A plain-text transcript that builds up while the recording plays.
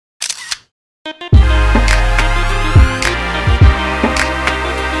Hey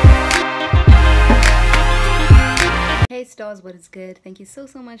stars, what is good? Thank you so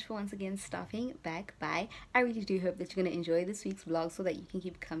much for once again stopping back by. I really do hope that you're gonna enjoy this week's vlog so that you can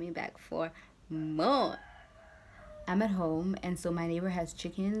keep coming back for more. I'm at home and so my neighbor has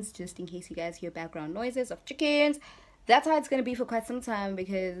chickens, just in case you guys hear background noises of chickens. That's how it's gonna be for quite some time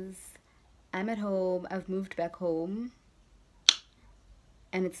because I'm at home. I've moved back home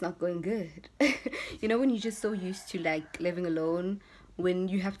and it's not going good. You know, when you're just so used to like living alone, when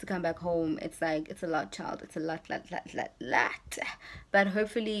you have to come back home, it's like, it's a lot, child. It's a lot. But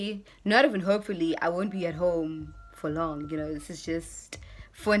hopefully, not even hopefully, I won't be at home for long. You know, this is just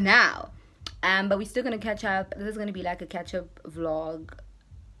for now. But we're still gonna catch up. This is gonna be like a catch up vlog.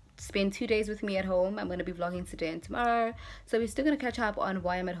 Spend 2 days with me at home. I'm gonna be vlogging today and tomorrow, so we're still gonna catch up on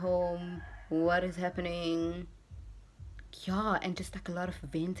why I'm at home, what is happening, yeah, and just like a lot of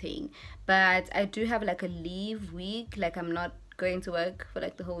venting. But I do have like a leave week, like I'm not going to work for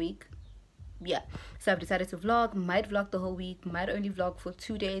like the whole week. Yeah, so I've decided to vlog. Might vlog the whole week, might only vlog for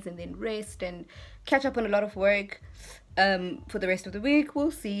 2 days and then rest and catch up on a lot of work for the rest of the week.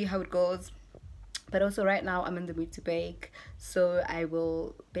 We'll see how it goes. But also right now I'm in the mood to bake, so I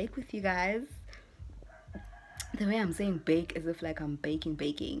will bake with you guys. The way I'm saying bake as if like I'm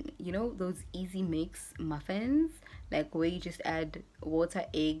baking, you know, those easy mix muffins, like where you just add water,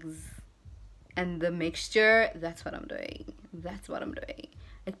 eggs, and the mixture. That's what I'm doing.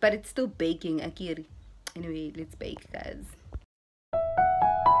 Like, but it's still baking, Enquiries. Anyway, let's bake, guys.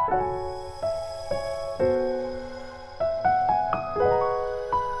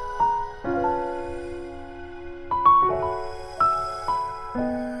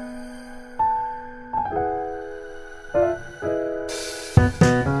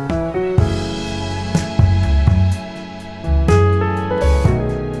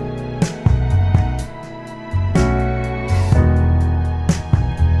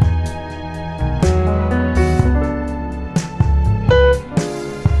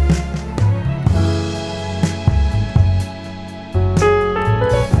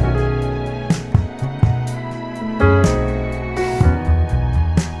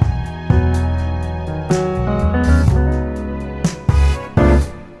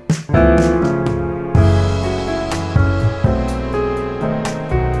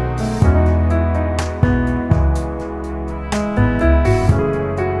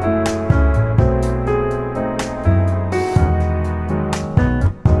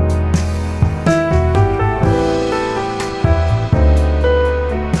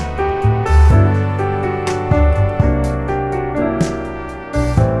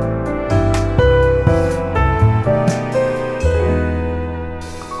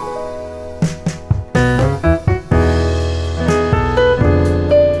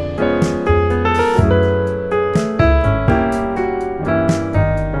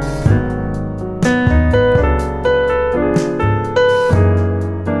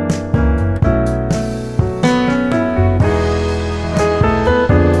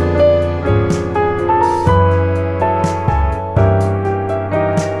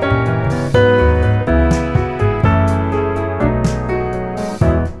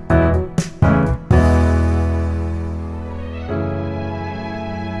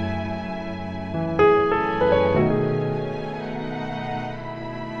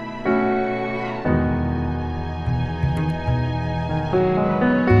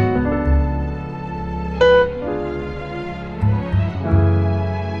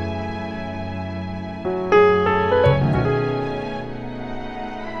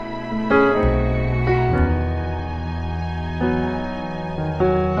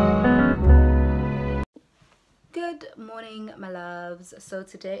 Good morning, my loves. So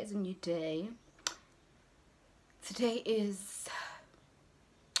today is a new day. Today is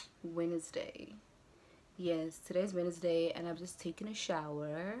Wednesday. Yes, today's Wednesday and I've just taken a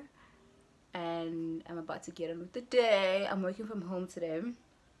shower and I'm about to get on with the day. I'm working from home today.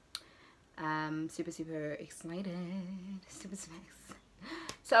 I'm super excited. Super nice.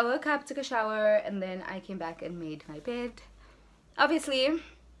 So I woke up, took a shower, and then I came back and made my bed, obviously.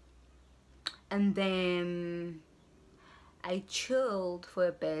 And then I chilled for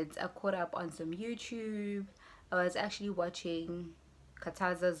a bit. I caught up on some YouTube. I was actually watching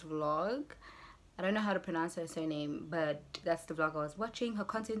Kataza's vlog. I don't know how to pronounce her surname, but that's the vlog I was watching. Her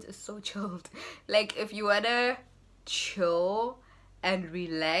content is so chilled. Like, if you wanna chill and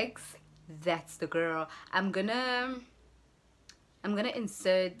relax, that's the girl. I'm gonna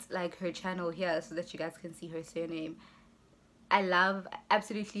insert like her channel here so that you guys can see her surname. I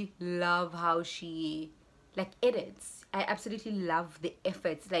absolutely love how she like edits. I absolutely love the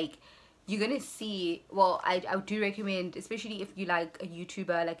efforts. Like, you're gonna see, well, I do recommend, especially if you like a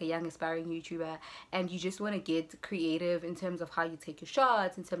YouTuber, like a young aspiring YouTuber, and you just want to get creative in terms of how you take your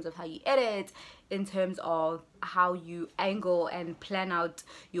shots, in terms of how you edit, in terms of how you angle and plan out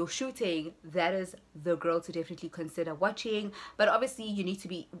your shooting, that is the girl to definitely consider watching. But obviously you need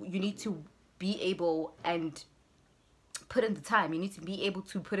to be able and put in the time. You need to be able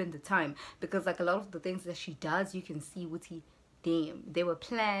to put in the time, because like a lot of the things that she does, you can see Wooty, damn, they were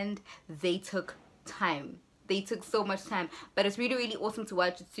planned, they took time, they took so much time, but it's really, really awesome to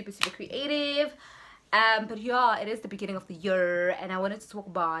watch. It's super, super creative. But yeah, it is the beginning of the year, and I wanted to talk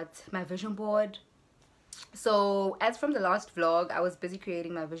about my vision board. So as from the last vlog, I was busy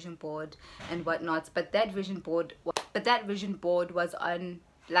creating my vision board and whatnot, but that vision board was on,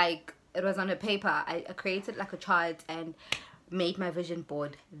 like, it was on a paper. I created like a chart and made my vision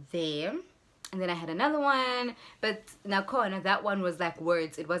board there. And then I had another one, but now Kona, that one was like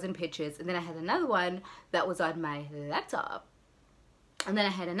words, it wasn't pictures. And then I had another one that was on my laptop. And then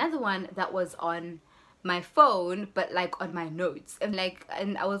I had another one that was on my phone, but like on my notes. And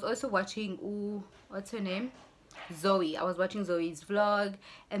I was also watching, ooh, what's her name? Zoe. I was watching Zoe's vlog,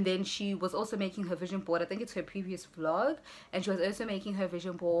 and then she was also making her vision board. I think it's her previous vlog, and she was also making her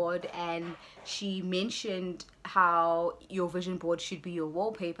vision board, and she mentioned how your vision board should be your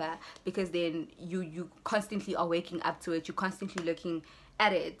wallpaper, because then you constantly are waking up to it, you're constantly looking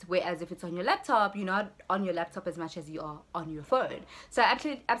at it, whereas if it's on your laptop, you're not on your laptop as much as you are on your phone. So I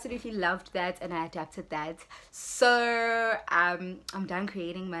absolutely loved that, and I adapted that. So I'm done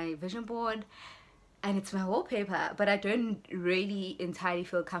creating my vision board, and it's my wallpaper, but I don't really entirely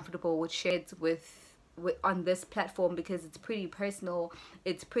feel comfortable with sharing it with on this platform, because it's pretty personal.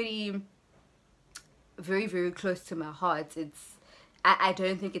 It's pretty very, very close to my heart. I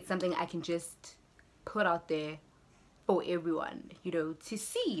don't think it's something I can just put out there for everyone, you know, to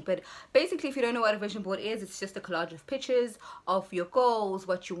see. But basically, if you don't know what a vision board is, it's just a collage of pictures of your goals,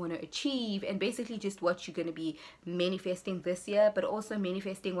 what you want to achieve, and basically just what you're going to be manifesting this year, but also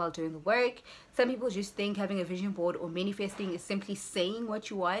manifesting while doing the work. Some people just think having a vision board or manifesting is simply saying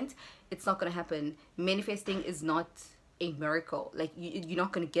what you want. It's not going to happen. Manifesting is not a miracle. Like, you're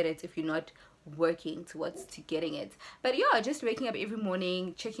not going to get it if you're not working towards getting it. But yeah, just waking up every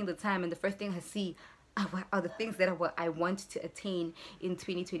morning, checking the time, and the first thing I see are the things that I want to attain in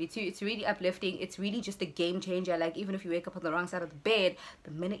 2022. It's really uplifting. It's really just a game changer. Like, even if you wake up on the wrong side of the bed,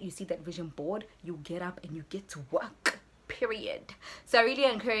 the minute you see that vision board, you get up and you get to work, period. So I really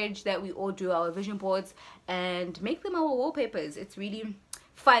encourage that we all do our vision boards and make them our wallpapers. It's really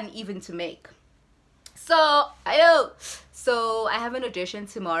fun even to make. So I have an audition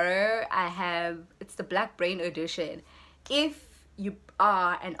tomorrow. It's the Black Brain audition. If you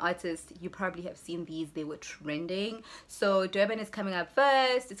are an artist, you probably have seen these. They were trending. So Durban is coming up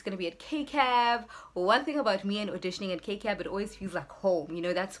first. It's going to be at KCAV. One thing about me and auditioning at KCAV, it always feels like home. You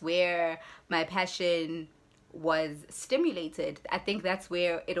know, that's where my passion was stimulated. I think that's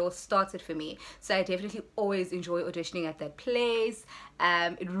where it all started for me. So I definitely always enjoy auditioning at that place.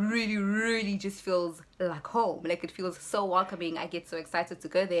 It really, really just feels like home. Like, it feels so welcoming. I get so excited to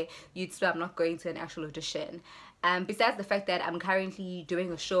go there. You'd swear I'm not going to an actual audition. Besides the fact that I'm currently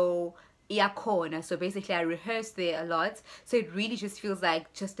doing a show, so basically I rehearse there a lot, so it really just feels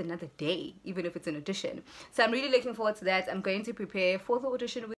like just another day, even if it's an audition. So I'm really looking forward to that. I'm going to prepare for the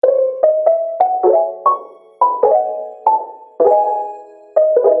audition with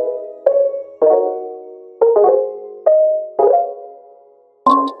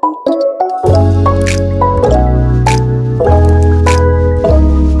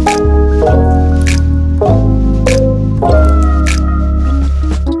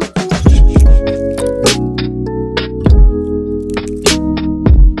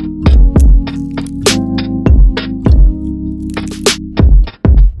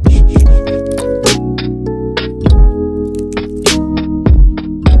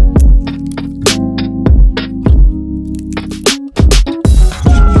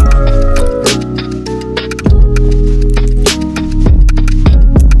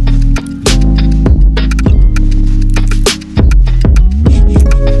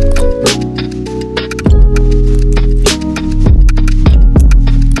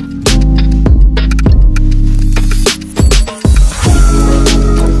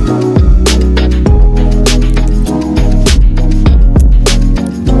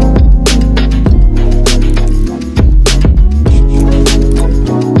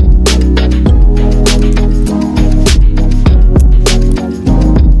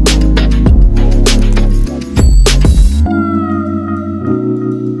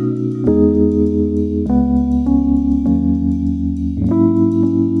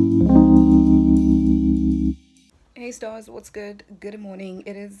Hey stars, what's good? Good morning.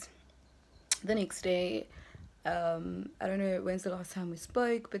 It is the next day. I don't know when's the last time we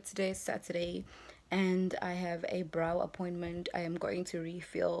spoke, but today is Saturday and I have a brow appointment. I am going to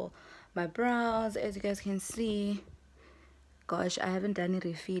refill my brows, as you guys can see. Gosh, I haven't done a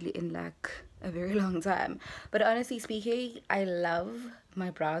refill in like a very long time. But honestly speaking, I love my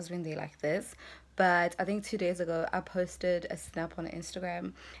brows when they're like this. But I think 2 days ago, I posted a snap on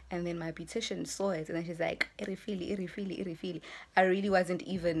Instagram and then my beautician saw it and then she's like, refill, refill, refill. I really wasn't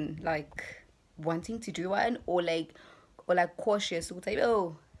even like wanting to do one or like cautious. Would say,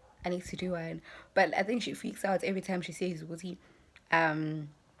 oh, I need to do one. But I think she freaks out every time she says, Woody, I'm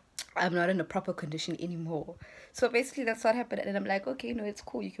not in a proper condition anymore. So basically that's what happened. And I'm like, okay, no, it's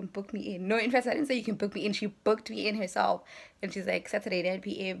cool. You can book me in. No, in fact, I didn't say you can book me in. She booked me in herself. And she's like, Saturday, 9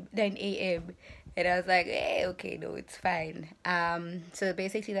 p.m., 9 a.m. And I was like, hey, okay, no, it's fine. So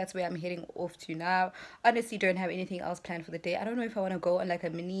basically that's where I'm heading off to now. Honestly, don't have anything else planned for the day. I don't know if I want to go on like a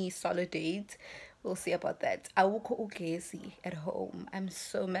mini solo date. We'll see about that. I will go crazy at home. I'm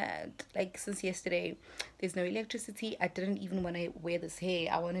so mad. Like since yesterday, there's no electricity. I didn't even want to wear this hair.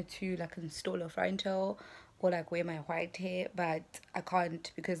 I wanted to like install a frontal or like wear my white hair, but I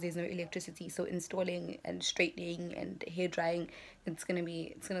can't because there's no electricity. So installing and straightening and hair drying, it's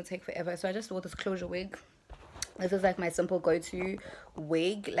gonna take forever. So I just wore this closure wig. This is like my simple go-to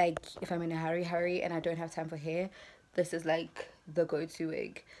wig. Like if I'm in a hurry and I don't have time for hair, this is like the go-to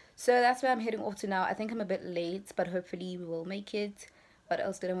wig. So that's where I'm heading off to now. I think I'm a bit late, but hopefully we will make it. What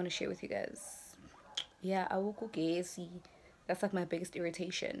else did I want to share with you guys? Yeah, I will go gazy. That's like my biggest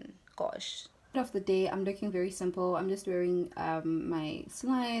irritation. Gosh. Of the day, I'm looking very simple. I'm just wearing my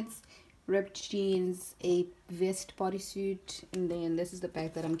slides, ripped jeans, a vest bodysuit, and then this is the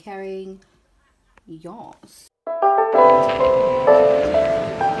bag that I'm carrying. Yes.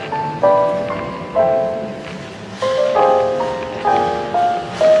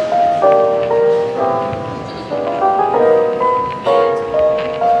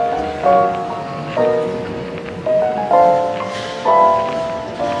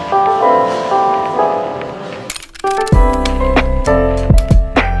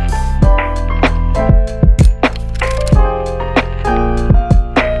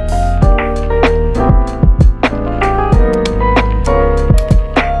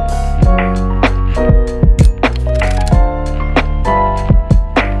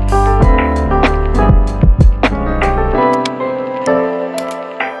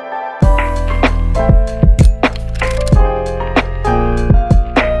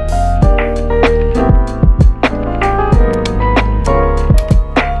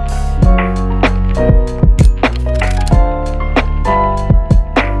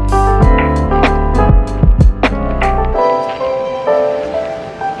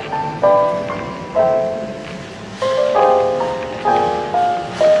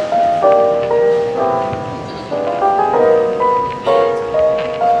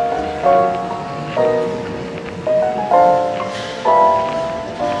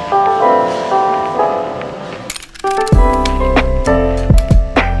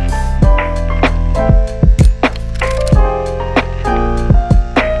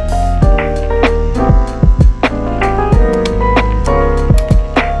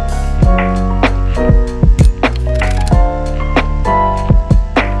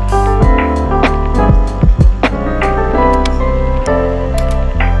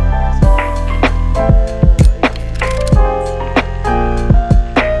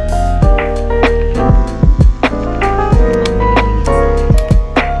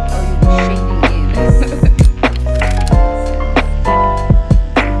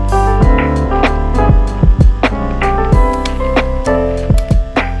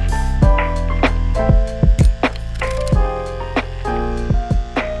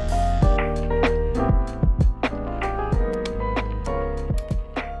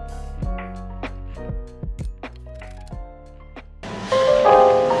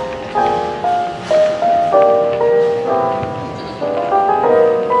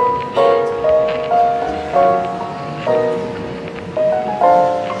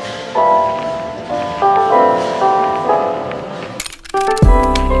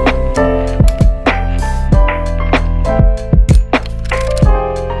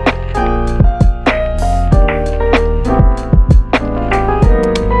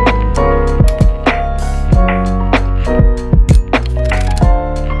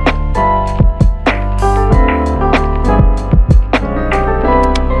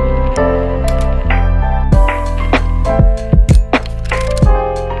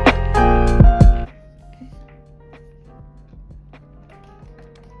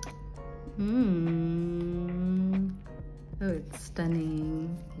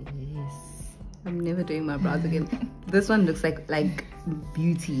 Stunning. Yes. I'm never doing my brows again. This one looks like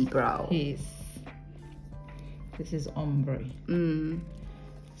beauty brow. Yes. This is ombre.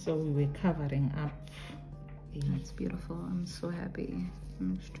 So we were covering up. That's beautiful. I'm so happy.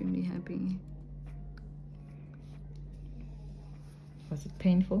 I'm extremely happy. Was it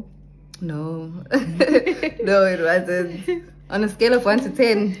painful? No. No, it wasn't. On a scale of 1 to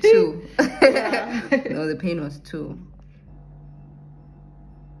 10, 2. Yeah. No, the pain was 2.